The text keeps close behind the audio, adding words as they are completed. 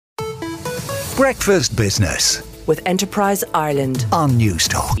Breakfast Business with Enterprise Ireland on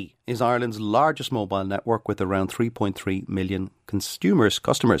Newstalk. Is Ireland's largest mobile network with around 3.3 million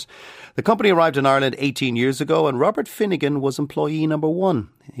customers. The company arrived in Ireland 18 years ago and Robert Finnegan was employee number one.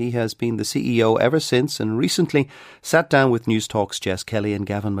 He has been the CEO ever since and recently sat down with Newstalk's Jess Kelly and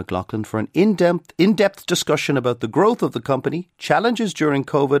Gavin McLaughlin for an in-depth discussion about the growth of the company, challenges during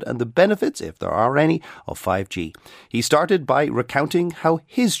COVID and the benefits, if there are any, of 5G. He started by recounting how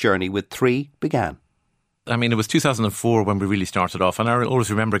his journey with 3 began. I mean, it was 2004 when we really started off, and I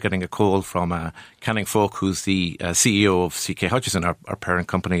always remember getting a call from Canning Folk, who's the CEO of CK Hutchison, our parent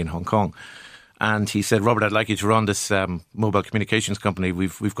company in Hong Kong. And he said, Robert, I'd like you to run this mobile communications company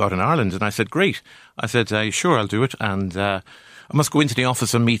we've got in Ireland. And I said, great. I said, sure, I'll do it. And I must go into the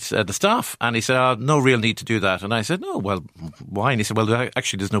office and meet the staff. And he said, no real need to do that. And I said, no, well, why? And he said, well,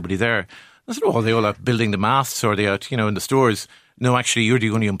 actually, there's nobody there. I said, oh, they all out building the masts or they out, in the stores. No, actually, you're the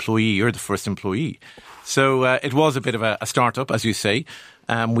only employee. You're the first employee. So it was a bit of a start-up, as you say.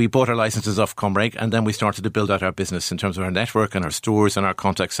 We bought our licenses off Comreg and then we started to build out our business in terms of our network and our stores and our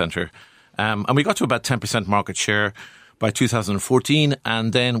contact centre. And we got to about 10% market share by 2014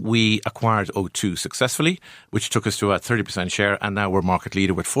 and then we acquired O2 successfully, which took us to about 30% share and now we're market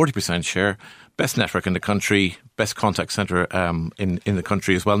leader with 40% share. Best network in the country, best contact centre in the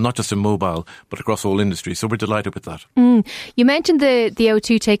country as well, not just in mobile, but across all industries. So we're delighted with that. You mentioned the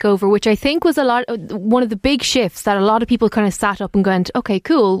O2 takeover, which I think was one of the big shifts that a lot of people kind of sat up and went, okay,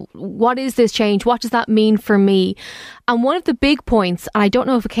 cool, what is this change? What does that mean for me? And one of the big points, and I don't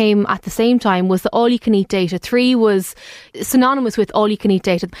know if it came at the same time, was the all-you-can-eat data. 3 was synonymous with all-you-can-eat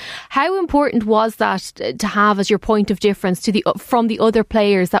data. How important was that to have as your point of difference from the other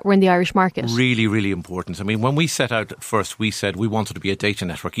players that were in the Irish market? Really, really important. I mean, when we set out at first, we said we wanted to be a data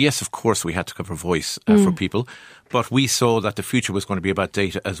network. Yes, of course, we had to cover voice for people, but we saw that the future was going to be about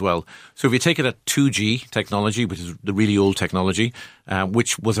data as well. So if you take it at 2G technology, which is the really old technology,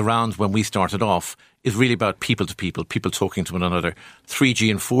 which was around when we started off, is really about people to people talking to one another.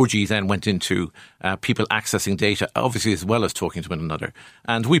 3G and 4G then went into people accessing data, obviously as well as talking to one another.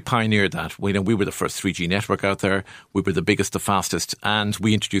 And we pioneered that. We were the first 3G network out there. We were the biggest, the fastest, and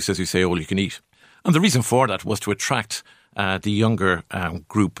we introduced, as you say, all you can eat. And the reason for that was to attract the younger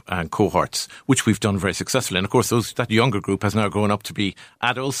group and cohorts, which we've done very successfully. And of course, that younger group has now grown up to be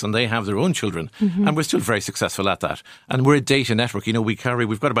adults and they have their own children. And we're still very successful at that. And we're a data network.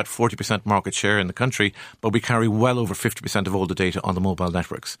 We've got about 40% market share in the country, but we carry well over 50% of all the data on the mobile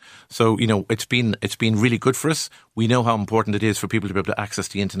networks. So, it's been really good for us. We know how important it is for people to be able to access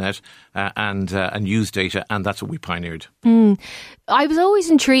the internet and use data. And that's what we pioneered. I was always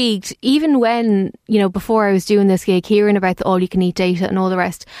intrigued, even when, before I was doing this gig, hearing about the all-you-can-eat data and all the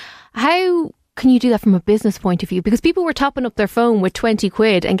rest. How can you do that from a business point of view? Because people were topping up their phone with 20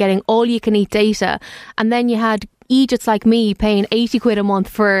 quid and getting all-you-can-eat data. And then you had idiots like me paying 80 quid a month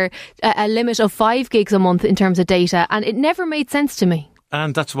for a limit of 5 gigs a month in terms of data. And it never made sense to me.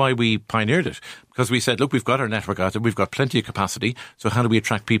 And that's why we pioneered it. Because we said, look, we've got our network out there, we've got plenty of capacity, so how do we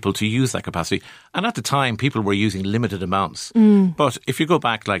attract people to use that capacity? And at the time, people were using limited amounts. But if you go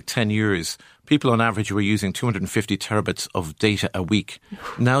back like 10 years, people on average were using 250 terabits of data a week.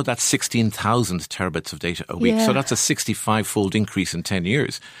 Now that's 16,000 terabits of data a week. Yeah. So that's a 65-fold increase in 10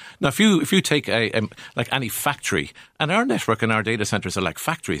 years. Now, if you take like any factory, and our network and our data centers are like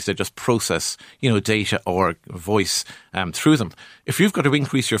factories, they just process, data or voice through them. If you've got to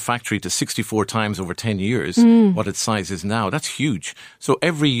increase your factory to 64 times over 10 years, what its size is now, that's huge. So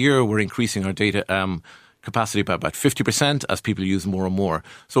every year we're increasing our data capacity by about 50% as people use more and more.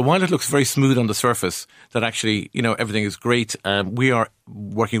 So while it looks very smooth on the surface, that actually, everything is great, we are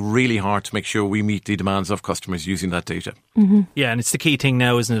working really hard to make sure we meet the demands of customers using that data. Yeah, and it's the key thing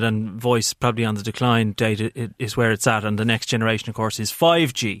now, isn't it? And voice probably on the decline, data is where it's at. And the next generation, of course, is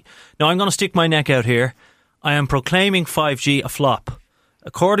 5G. Now, I'm going to stick my neck out here. I am proclaiming 5G a flop.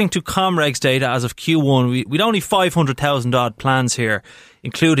 According to Comreg's data, as of Q1, we'd only 500,000 odd plans here,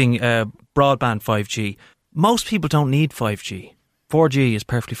 including broadband 5G. Most people don't need 5G. 4G is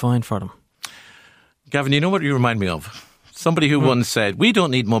perfectly fine for them. Gavin, you know what you remind me of? Somebody who once said, we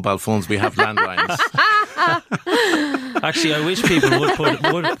don't need mobile phones, we have landlines. Actually, I wish people would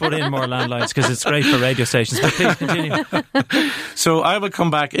put in more landlines because it's great for radio stations. But please continue. So I will come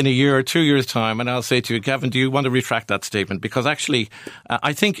back in a year or 2 years' time and I'll say to you, Gavin, do you want to retract that statement? Because actually,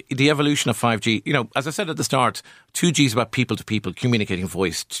 I think the evolution of 5G, as I said at the start, 2G is about people to people communicating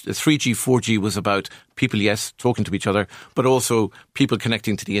voice. 3G, 4G was about people, yes, talking to each other, but also people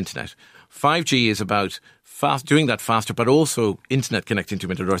connecting to the internet. 5G is about doing that faster, but also internet connecting to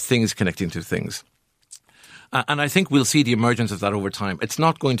internet or things connecting to things. And I think we'll see the emergence of that over time. It's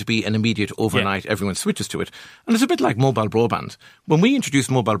not going to be an immediate overnight, everyone switches to it. And it's a bit like mobile broadband. When we introduced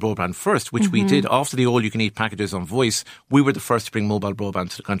mobile broadband first, which we did after the all-you-can-eat packages on voice, we were the first to bring mobile broadband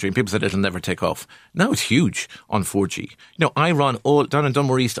to the country, and people said it'll never take off. Now it's huge on 4G. I run down in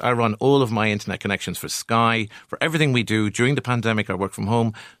Dunmore East, I run all of my internet connections for Sky, for everything we do. During the pandemic, I work from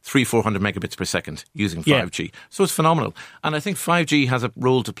home, 300-400 megabits per second using 5G. So it's phenomenal. And I think 5G has a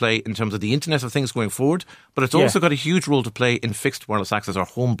role to play in terms of the Internet of Things going forward, but it's also got a huge role to play in fixed wireless access or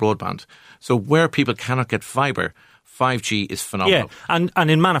home broadband. So where people cannot get fibre, 5G is phenomenal. Yeah,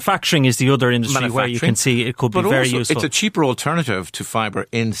 and in manufacturing is the other industry where you can see it could be very useful. It's a cheaper alternative to fibre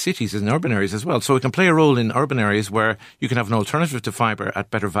in cities and urban areas as well. So it can play a role in urban areas where you can have an alternative to fibre at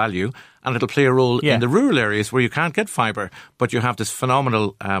better value, and it'll play a role in the rural areas where you can't get fibre, but you have this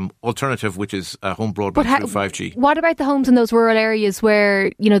phenomenal alternative, which is home broadband through 5G. What about the homes in those rural areas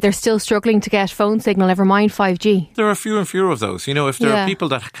where, they're still struggling to get phone signal, never mind 5G? There are fewer and fewer of those. If there are people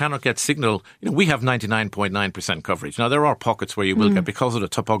that cannot get signal, we have 99.9% coverage. Now, there are pockets where you will get, because of the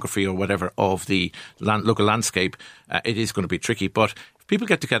topography or whatever of the local landscape, it is going to be tricky. But if people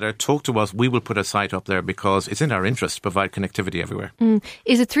get together, talk to us, we will put a site up there because it's in our interest to provide connectivity everywhere.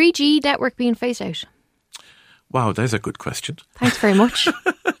 Is a 3G network being phased out? Wow, that's a good question. Thanks very much.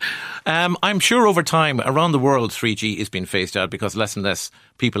 I'm sure over time around the world 3G is being phased out because less and less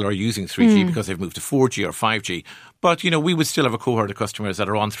people are using 3G because they've moved to 4G or 5G. But, we would still have a cohort of customers that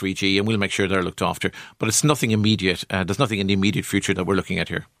are on 3G and we'll make sure they're looked after. But it's nothing immediate. There's nothing in the immediate future that we're looking at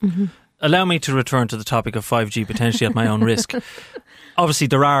here. Mm-hmm. Allow me to return to the topic of 5G potentially at my own risk. Obviously,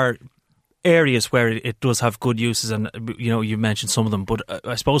 there are areas where it does have good uses and, you mentioned some of them. But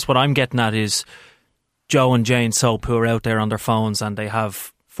I suppose what I'm getting at is Joe and Jane Soap who are out there on their phones and they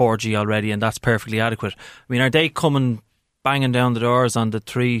have 4G already and that's perfectly adequate. I mean, are they coming banging down the doors on the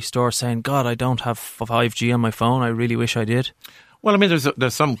 3 stores saying, God, I don't have 5G on my phone, I really wish I did? Well, I mean,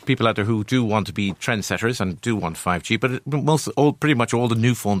 there's some people out there who do want to be trendsetters and do want 5G, but pretty much all the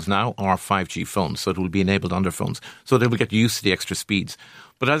new phones now are 5G phones, so it will be enabled on their phones, so they will get used to the extra speeds.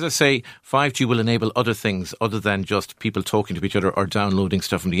 But as I say, 5G will enable other things other than just people talking to each other or downloading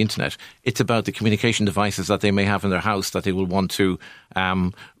stuff from the internet. It's about the communication devices that they may have in their house that they will want to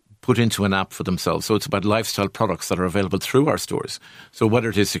put into an app for themselves. So it's about lifestyle products that are available through our stores. So whether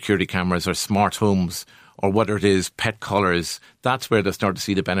it is security cameras or smart homes or whether it is pet collars, that's where they start to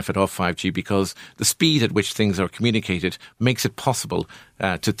see the benefit of 5G because the speed at which things are communicated makes it possible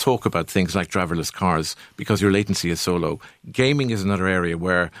to talk about things like driverless cars because your latency is so low. Gaming is another area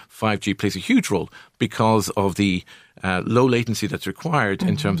where 5G plays a huge role because of the low latency that's required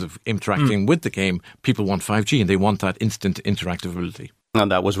in terms of interacting with the game. People want 5G and they want that instant interactability. And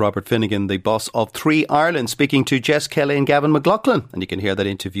that was Robert Finnegan, the boss of 3 Ireland, speaking to Jess Kelly and Gavin McLaughlin. And you can hear that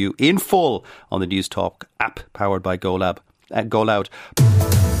interview in full on the News Talk app powered by GoLoud.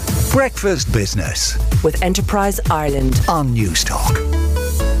 Breakfast Business with Enterprise Ireland on News Talk.